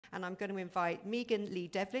and I'm going to invite Megan Lee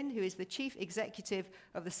Devlin, who is the Chief Executive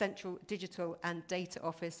of the Central Digital and Data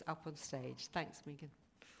Office, up on stage. Thanks, Megan.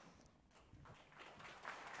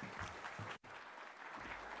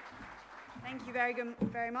 Thank you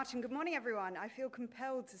very much, and good morning, everyone. I feel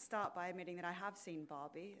compelled to start by admitting that I have seen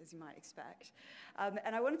Barbie, as you might expect.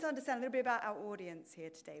 And I wanted to understand a little bit about our audience here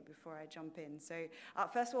today before I jump in. So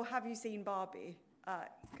first of all, have you seen Barbie?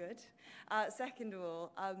 Good. Second of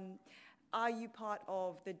all, are you part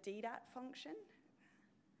of the DDAT function?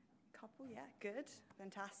 Couple, yeah, good,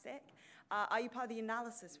 fantastic. Are you part of the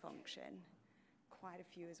analysis function? Quite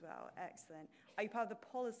a few as well, excellent. Are you part of the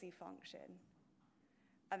policy function?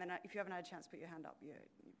 And then if you haven't had a chance to put your hand up,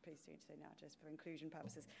 please do so now, just for inclusion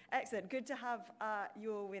purposes. Excellent. Good to have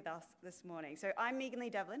you all with us this morning. So I'm Megan Lee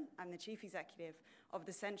Devlin. I'm the Chief Executive of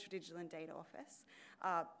the Central Digital and Data Office.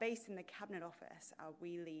 Based in the Cabinet Office,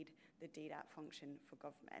 we lead the DDAT function for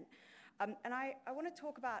government. And I'll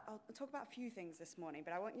talk about a few things this morning,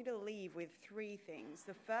 but I want you to leave with three things.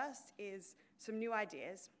 The first is some new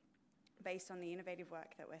ideas based on the innovative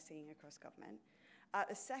work that we're seeing across government.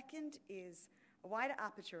 The second is a wider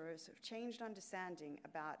aperture of sort of changed understanding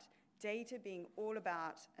about data being all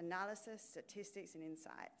about analysis, statistics, and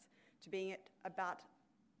insights, to being about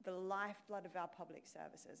the lifeblood of our public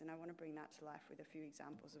services. And I want to bring that to life with a few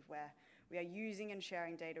examples of where we are using and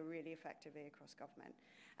sharing data really effectively across government.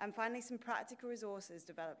 And finally, some practical resources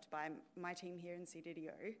developed by my team here in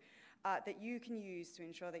CDDO that you can use to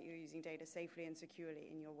ensure that you're using data safely and securely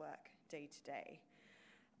in your work day to day.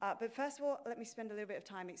 But first of all, let me spend a little bit of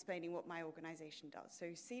time explaining what my organization does. So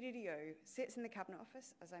CDDO sits in the Cabinet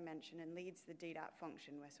Office, as I mentioned, and leads the DDAT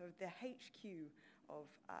function. We're sort of the HQ of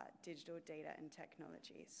digital data and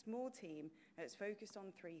technology. A small team that's focused on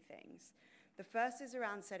three things. The first is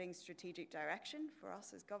around setting strategic direction for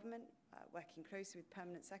us as government, working closely with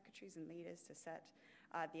permanent secretaries and leaders to set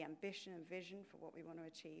the ambition and vision for what we want to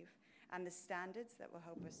achieve, and the standards that will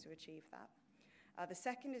help us to achieve that. The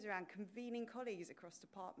second is around convening colleagues across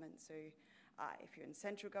departments. So if you're in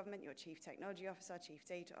central government, your Chief Technology Officer, Chief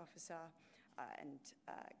Data Officer, and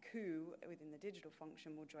COO within the digital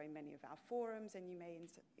function will join many of our forums, and you may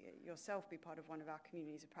yourself be part of one of our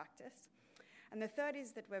communities of practice. And the third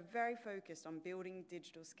is that we're very focused on building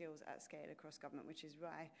digital skills at scale across government, which is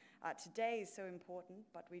why today is so important,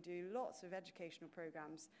 but we do lots of educational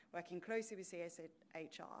programs working closely with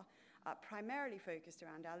CSHR, primarily focused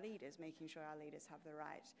around our leaders, making sure our leaders have the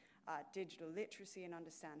right digital literacy and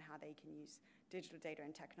understand how they can use digital data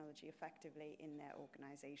and technology effectively in their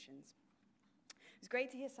organizations. It's great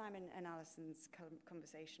to hear Simon and Alison's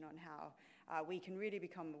conversation on how we can really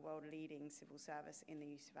become the world-leading civil service in the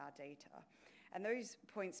use of our data. And those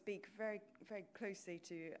points speak very, very closely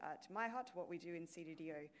to my heart, to what we do in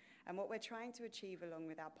CDDO, and what we're trying to achieve along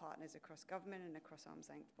with our partners across government and across arm's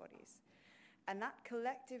length bodies. And that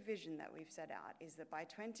collective vision that we've set out is that by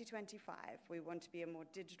 2025, we want to be a more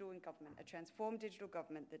digital government, a transformed digital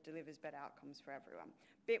government that delivers better outcomes for everyone.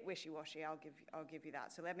 Bit wishy-washy, I'll give you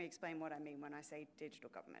that. So let me explain what I mean when I say digital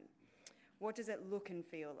government. What does it look and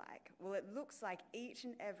feel like? Well, it looks like each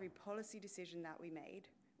and every policy decision that we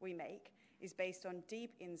make is based on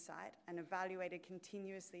deep insight and evaluated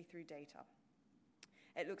continuously through data.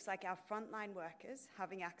 It looks like our frontline workers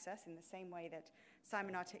having access in the same way that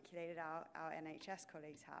Simon articulated our NHS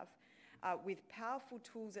colleagues have, with powerful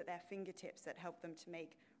tools at their fingertips that help them to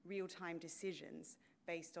make real-time decisions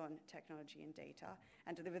based on technology and data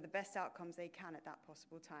and deliver the best outcomes they can at that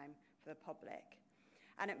possible time for the public.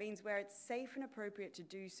 And it means where it's safe and appropriate to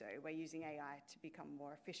do so, we're using AI to become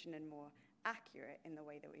more efficient and more accurate in the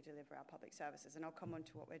way that we deliver our public services. And I'll come on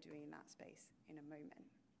to what we're doing in that space in a moment.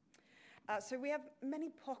 So we have many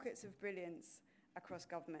pockets of brilliance across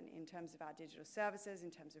government in terms of our digital services, in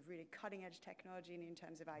terms of really cutting-edge technology, and in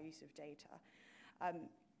terms of our use of data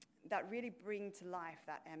that really bring to life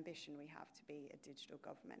that ambition we have to be a digital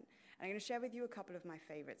government. And I'm going to share with you a couple of my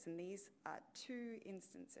favorites, and these two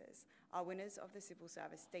instances are winners of the Civil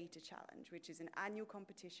Service Data Challenge, which is an annual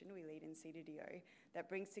competition we lead in CDDO that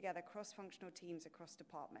brings together cross-functional teams across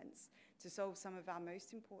departments to solve some of our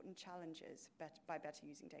most important challenges by better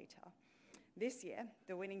using data. This year,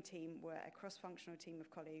 the winning team were a cross-functional team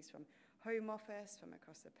of colleagues from Home Office, from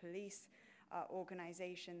across the police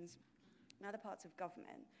organisations, and other parts of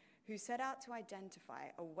government, who set out to identify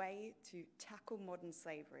a way to tackle modern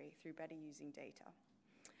slavery through better using data.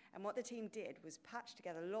 And what the team did was patch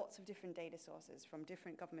together lots of different data sources from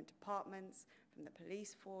different government departments, from the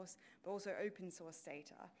police force, but also open source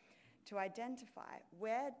data, to identify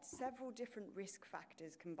where several different risk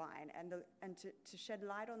factors combine and to shed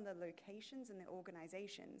light on the locations and the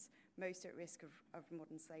organizations most at risk of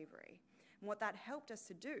modern slavery. And what that helped us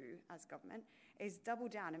to do as government is double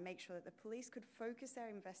down and make sure that the police could focus their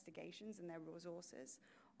investigations and their resources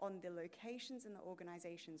on the locations and the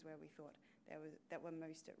organizations where we thought that were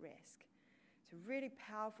most at risk. So really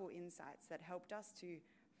powerful insights that helped us to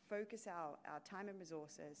focus our time and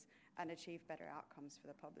resources and achieve better outcomes for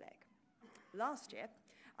the public. Last year,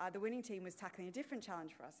 the winning team was tackling a different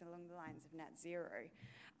challenge for us along the lines of net zero.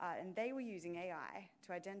 And they were using AI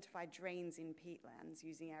to identify drains in peatlands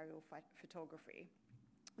using aerial photography.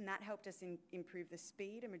 And that helped us improve the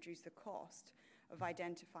speed and reduce the cost of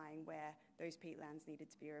identifying where those peatlands needed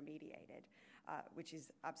to be remediated, which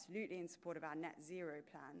is absolutely in support of our net zero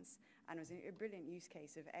plans, and was a brilliant use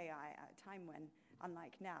case of AI at a time when,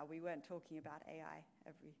 unlike now, we weren't talking about AI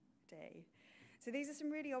every day. So these are some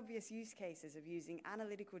really obvious use cases of using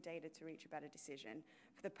analytical data to reach a better decision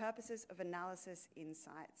for the purposes of analysis,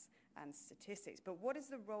 insights, and statistics. But what is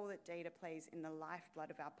the role that data plays in the lifeblood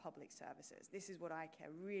of our public services? This is what I care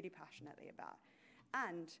really passionately about.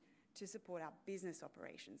 And to support our business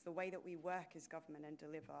operations, the way that we work as government and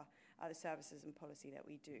deliver the services and policy that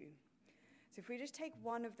we do. So if we just take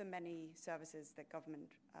one of the many services that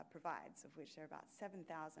government provides, of which there are about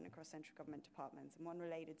 7,000 across central government departments, and one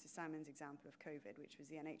related to Simon's example of COVID, which was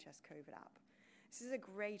the NHS COVID app. This is a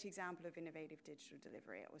great example of innovative digital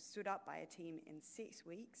delivery. It was stood up by a team in 6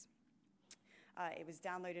 weeks. It was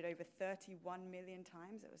downloaded over 31 million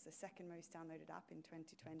times. It was the second most downloaded app in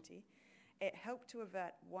 2020. It helped to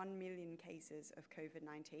avert 1 million cases of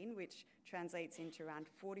COVID-19, which translates into around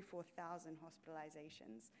 44,000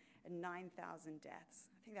 hospitalizations and 9,000 deaths.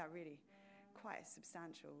 I think that really quite a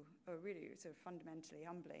substantial, or really sort of fundamentally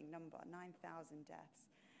humbling number, 9,000 deaths.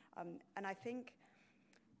 And I think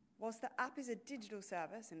whilst the app is a digital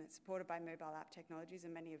service and it's supported by mobile app technologies,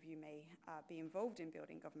 and many of you may be involved in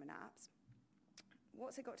building government apps,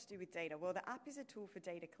 what's it got to do with data? Well, the app is a tool for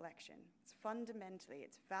data collection. It's fundamentally,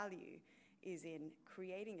 its value is in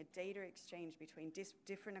creating a data exchange between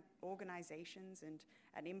different organizations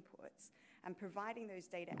and inputs, and providing those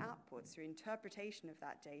data outputs through interpretation of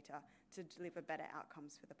that data to deliver better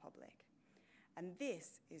outcomes for the public. And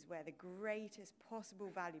this is where the greatest possible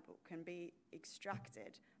value can be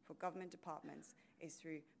extracted for government departments, is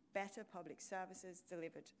through better public services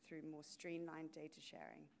delivered through more streamlined data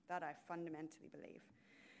sharing. That I fundamentally believe.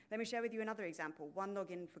 Let me share with you another example, One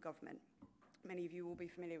Login for Government. Many of you will be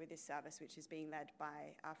familiar with this service, which is being led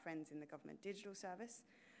by our friends in the Government Digital Service.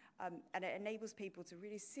 And it enables people to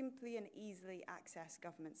really simply and easily access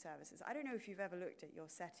government services. I don't know if you've ever looked at your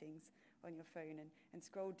settings on your phone and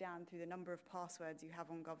scrolled down through the number of passwords you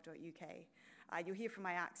have on gov.uk. You'll hear from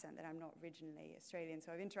my accent that I'm not originally Australian,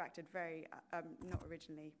 so I've interacted not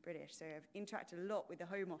originally British, so I've interacted a lot with the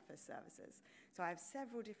Home Office services. So I have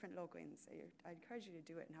several different logins, so I encourage you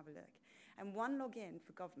to do it and have a look. And One Login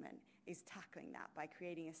for Government is tackling that by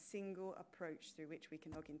creating a single approach through which we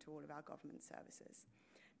can log into all of our government services.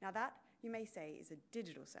 Now that, you may say, is a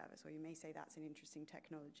digital service, or you may say that's an interesting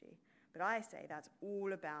technology, but I say that's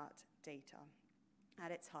all about data. At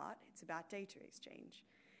its heart, it's about data exchange.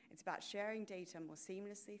 It's about sharing data more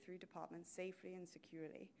seamlessly through departments, safely and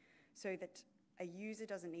securely, so that a user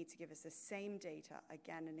doesn't need to give us the same data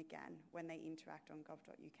again and again when they interact on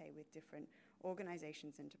gov.uk with different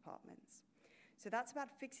organizations and departments. So that's about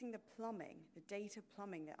fixing the plumbing, the data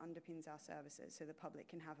plumbing that underpins our services, so the public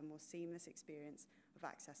can have a more seamless experience of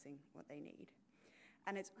accessing what they need.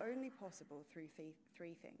 And it's only possible through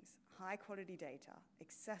three things: high quality data,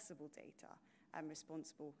 accessible data, and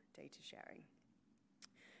responsible data sharing.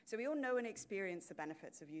 So we all know and experience the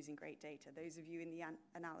benefits of using great data. Those of you in the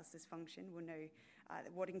analysis function will know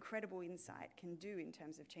what incredible insight can do in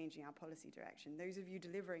terms of changing our policy direction. Those of you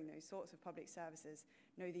delivering those sorts of public services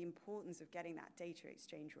know the importance of getting that data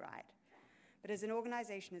exchange right. But as an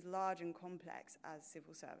organization as large and complex as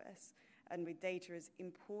civil service, and with data as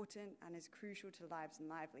important and as crucial to lives and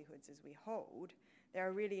livelihoods as we hold, there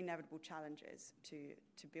are really inevitable challenges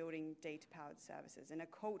to building data-powered services and a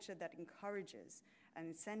culture that encourages and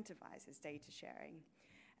incentivizes data sharing.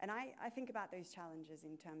 And I think about those challenges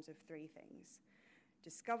in terms of three things: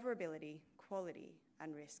 discoverability, quality,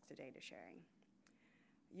 and risk to data sharing.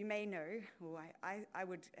 You may know, or I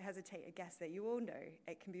would hesitate to guess that you all know,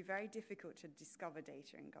 it can be very difficult to discover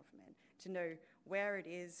data in government, to know where it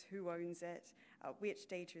is, who owns it, which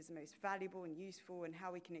data is the most valuable and useful, and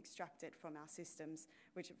how we can extract it from our systems,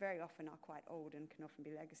 which very often are quite old and can often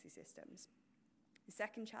be legacy systems. The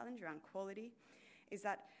second challenge around quality is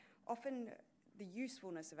that often the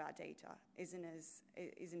usefulness of our data isn't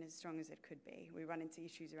as strong as it could be. We run into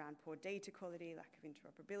issues around poor data quality, lack of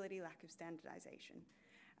interoperability, lack of standardization.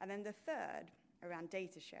 And then the third, around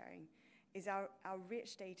data sharing, is our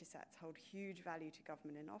rich data sets hold huge value to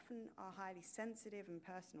government and often are highly sensitive and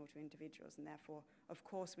personal to individuals, and therefore, of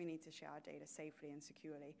course, we need to share our data safely and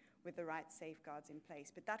securely with the right safeguards in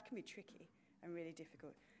place. But that can be tricky and really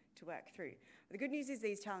difficult to work through. But the good news is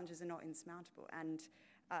these challenges are not insurmountable, and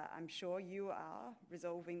I'm sure you are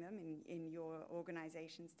resolving them in your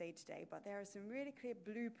organizations day to day, but there are some really clear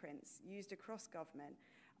blueprints used across government,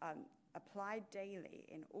 applied daily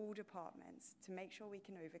in all departments to make sure we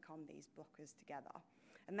can overcome these blockers together.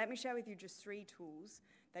 And let me share with you just 3 tools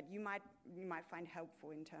that you might find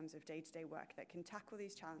helpful in terms of day-to-day work that can tackle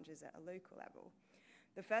these challenges at a local level.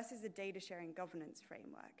 The first is the data sharing governance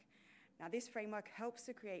framework. Now, this framework helps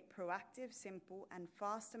to create proactive, simple, and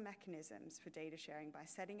faster mechanisms for data sharing by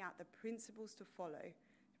setting out the principles to follow,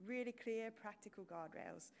 really clear, practical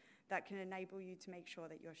guardrails that can enable you to make sure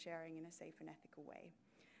that you're sharing in a safe and ethical way.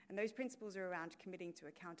 And those principles are around committing to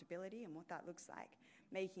accountability and what that looks like,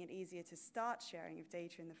 making it easier to start sharing of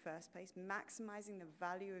data in the first place, maximizing the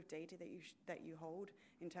value of data that you hold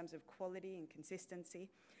in terms of quality and consistency,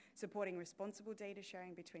 supporting responsible data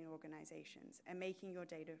sharing between organizations, and making your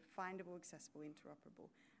data findable, accessible, interoperable,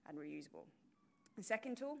 and reusable. The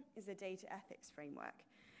second tool is the data ethics framework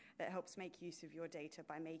that helps make use of your data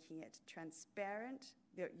by making it transparent,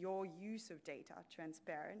 your use of data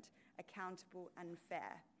transparent, accountable, and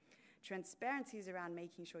fair. Transparency is around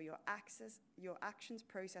making sure your actions,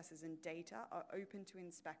 processes, and data are open to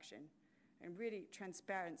inspection and really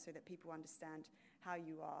transparent so that people understand how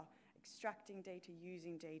you are extracting data,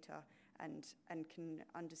 using data, and can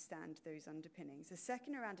understand those underpinnings. The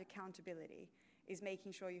second around accountability is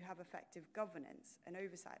making sure you have effective governance and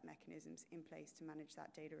oversight mechanisms in place to manage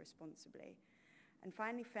that data responsibly. And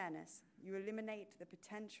finally, fairness. You eliminate the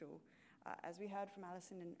potential, as we heard from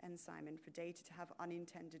Alison and Simon, for data to have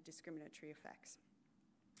unintended discriminatory effects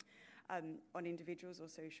on individuals or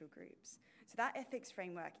social groups. So that ethics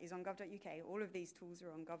framework is on gov.uk. All of these tools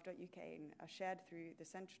are on gov.uk and are shared through the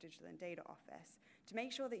Central Digital and Data Office to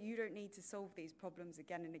make sure that you don't need to solve these problems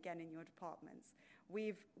again and again in your departments.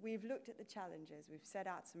 We've looked at the challenges. We've set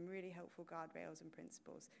out some really helpful guardrails and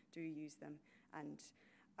principles. Do use them, and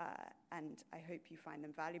I hope you find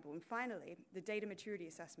them valuable. And finally, the data maturity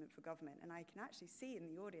assessment for government. And I can actually see in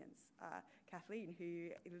the audience Kathleen, who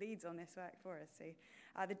leads on this work for us.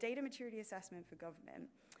 So the data maturity assessment for government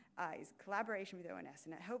is collaboration with ONS,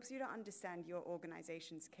 and it helps you to understand your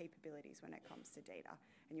organization's capabilities when it comes to data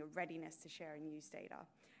and your readiness to share and use data.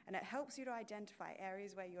 And it helps you to identify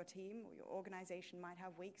areas where your team or your organization might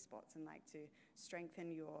have weak spots and like to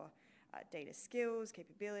strengthen your data skills,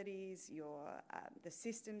 capabilities, the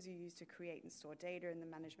systems you use to create and store data, and the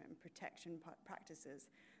management and protection practices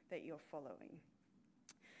that you're following.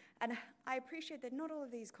 And I appreciate that not all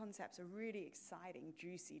of these concepts are really exciting,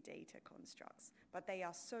 juicy data constructs, but they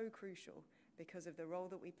are so crucial because of the role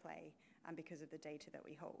that we play and because of the data that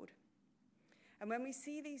we hold. And when we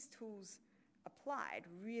see these tools applied,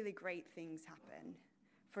 really great things happen.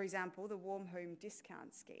 For example, the Warm Home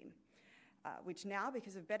Discount Scheme, which now,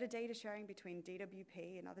 because of better data sharing between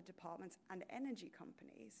DWP and other departments and energy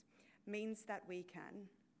companies, means that we can,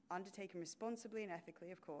 undertaken responsibly and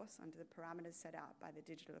ethically, of course, under the parameters set out by the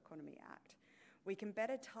Digital Economy Act, we can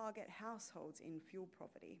better target households in fuel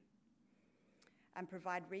poverty and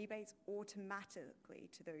provide rebates automatically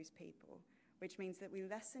to those people, which means that we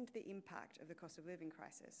lessened the impact of the cost of living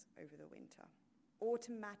crisis over the winter,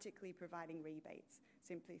 automatically providing rebates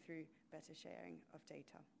simply through better sharing of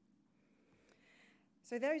data.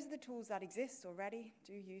 So those are the tools that exist already.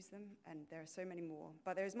 Do use them, and there are so many more.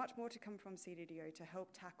 But there is much more to come from CDDO to help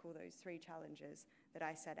tackle those 3 challenges that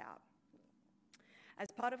I set out.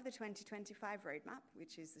 As part of the 2025 roadmap,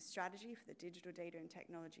 which is the strategy for the digital data and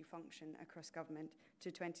technology function across government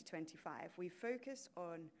to 2025, we focus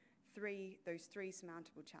on those three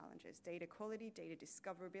surmountable challenges: data quality, data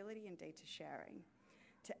discoverability, and data sharing.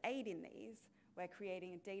 To aid in these, we're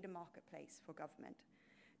creating a data marketplace for government,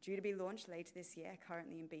 due to be launched later this year,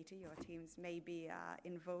 currently in beta. Your teams may be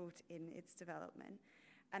involved in its development.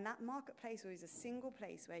 And that marketplace is a single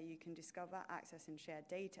place where you can discover, access, and share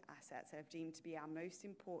data assets that have deemed to be our most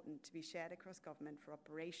important to be shared across government for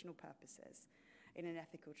operational purposes in an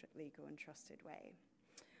ethical, legal, and trusted way.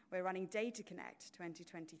 We're running Data Connect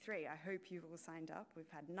 2023. I hope you've all signed up. We've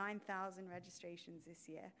had 9,000 registrations this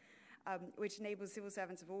year, which enables civil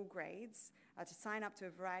servants of all grades to sign up to a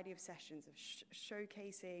variety of sessions of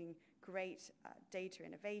showcasing great data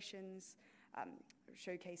innovations,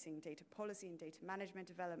 showcasing data policy and data management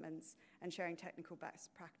developments, and sharing technical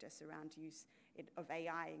best practice around use of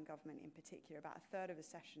AI in government in particular. About a third of the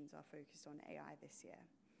sessions are focused on AI this year.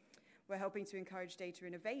 We're helping to encourage data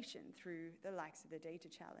innovation through the likes of the Data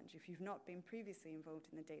Challenge. If you've not been previously involved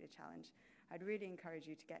in the Data Challenge, I'd really encourage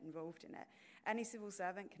you to get involved in it. Any civil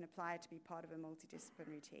servant can apply to be part of a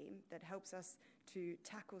multidisciplinary team that helps us to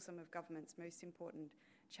tackle some of government's most important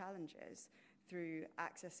challenges through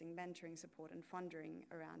accessing mentoring support and funding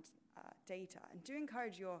around data. And do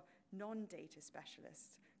encourage your non-data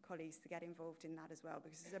specialist colleagues to get involved in that as well,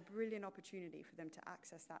 because it's a brilliant opportunity for them to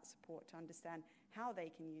access that support, to understand how they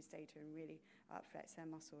can use data and really flex their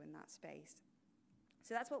muscle in that space.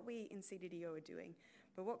 So that's what we in CDDO are doing.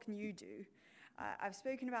 But what can you do? I've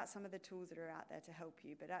spoken about some of the tools that are out there to help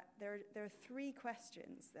you, but there are 3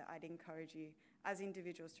 questions that I'd encourage you as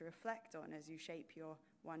individuals to reflect on as you shape your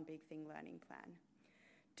One Big Thing learning plan.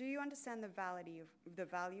 Do you understand the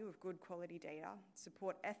value of good quality data,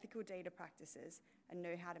 support ethical data practices, and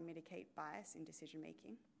know how to mitigate bias in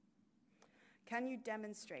decision-making? Can you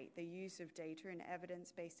demonstrate the use of data in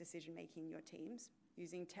evidence-based decision-making in your teams,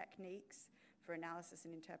 using techniques for analysis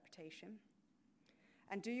and interpretation?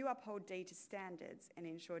 And do you uphold data standards and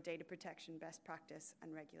ensure data protection best practice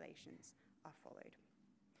and regulations are followed?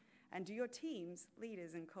 And do your teams,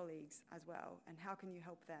 leaders and colleagues as well, and how can you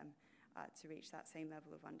help them to reach that same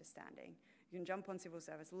level of understanding? You can jump on civil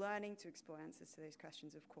service learning to explore answers to those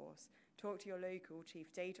questions, of course. Talk to your local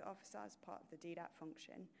chief data officer as part of the DDAT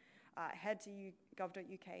function. Head to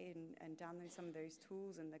gov.uk and download some of those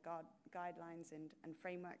tools and the guidelines and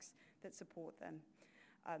frameworks that support them.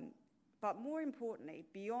 But more importantly,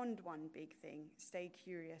 beyond One Big Thing, stay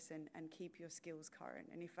curious and keep your skills current.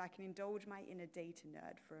 And if I can indulge my inner data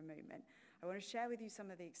nerd for a moment, I want to share with you some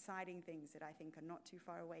of the exciting things that I think are not too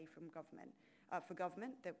far away from for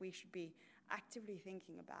government that we should be actively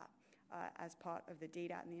thinking about as part of the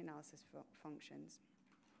DDAT and the analysis functions.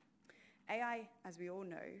 AI, as we all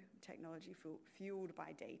know, technology fueled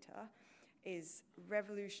by data, is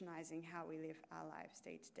revolutionizing how we live our lives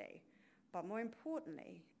day to day. But more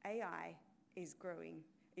importantly, AI is growing,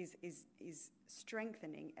 is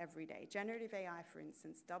strengthening every day. Generative AI, for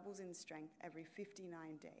instance, doubles in strength every 59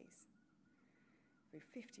 days. Every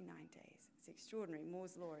 59 days. It's extraordinary.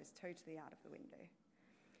 Moore's law is totally out of the window.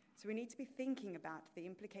 So we need to be thinking about the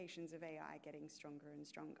implications of AI getting stronger and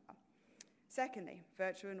stronger. Secondly,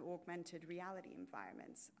 virtual and augmented reality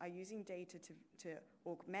environments are using data to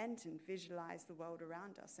augment and visualize the world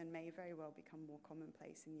around us and may very well become more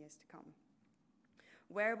commonplace in years to come.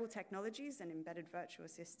 Wearable technologies and embedded virtual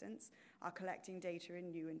assistants are collecting data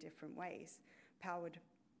in new and different ways, powered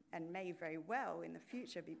and may very well in the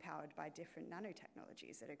future be powered by different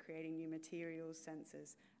nanotechnologies that are creating new materials,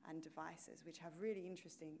 sensors, and devices, which have really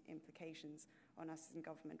interesting implications on us in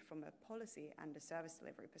government from a policy and a service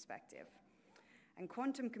delivery perspective. And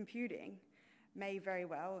quantum computing may very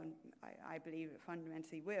well, and I believe it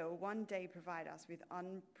fundamentally will, one day provide us with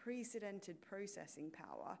unprecedented processing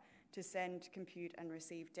power to send, compute, and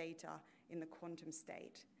receive data in the quantum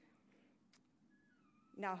state.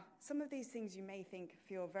 Now, some of these things you may think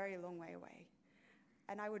feel a very long way away.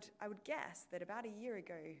 And I would guess that about a year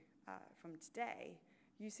ago from today,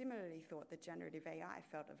 you similarly thought that generative AI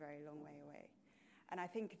felt a very long way away. And I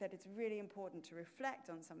think that it's really important to reflect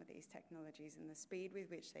on some of these technologies and the speed with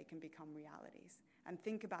which they can become realities, and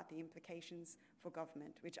think about the implications for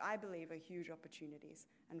government, which I believe are huge opportunities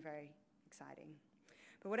and very exciting.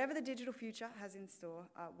 But whatever the digital future has in store,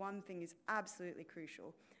 one thing is absolutely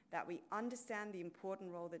crucial, that we understand the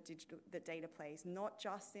important role that data plays, not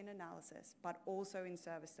just in analysis, but also in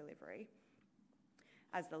service delivery,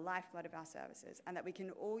 as the lifeblood of our services, and that we can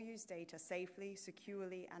all use data safely,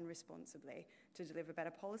 securely, and responsibly to deliver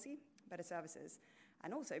better policy, better services,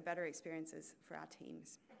 and also better experiences for our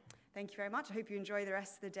teams. Thank you very much. I hope you enjoy the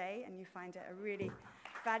rest of the day and you find it a really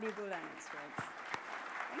valuable learning experience.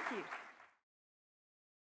 Thank you.